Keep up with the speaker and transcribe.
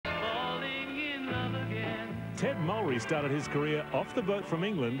Ted Mulry started his career off the boat from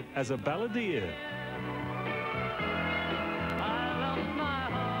England as a balladeer.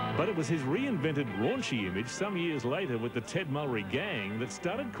 But it was his reinvented raunchy image some years later with the Ted Mulry Gang that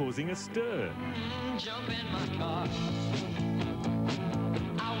started causing a stir.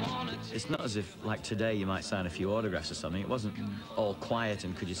 It's not as if, like today, you might sign a few autographs or something. It wasn't all quiet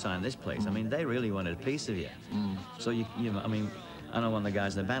and could you sign this place. I mean, they really wanted a piece of you. So, I mean, I know one of the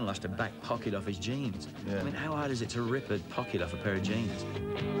guys in the band lost a back pocket off his jeans. Yeah. I mean, how hard is it to rip a pocket off a pair of jeans?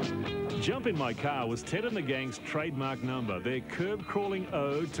 Jump in My Car was Ted and the Gang's trademark number, their curb-crawling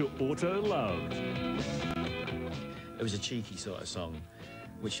ode to auto love. It was a cheeky sort of song,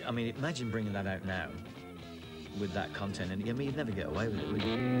 which, I mean, imagine bringing that out now with that content, and I mean, you'd never get away with it, would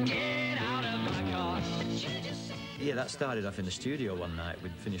you? Get out of my car. Yeah, that started off in the studio one night.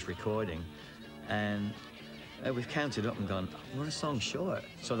 We'd finished recording, and we've counted up and gone, we're a song short.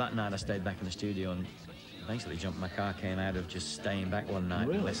 So that night I stayed back in the studio and basically Jump in My Car came out of just staying back one night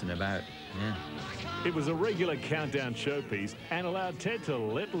and messing about. Yeah. It was a regular countdown showpiece and allowed Ted to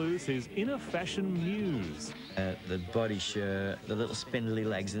let loose his inner fashion muse. The body shirt, the little spindly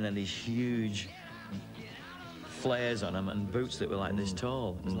legs, and then these huge flares on them and boots that were like this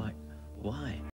tall. It was like, why?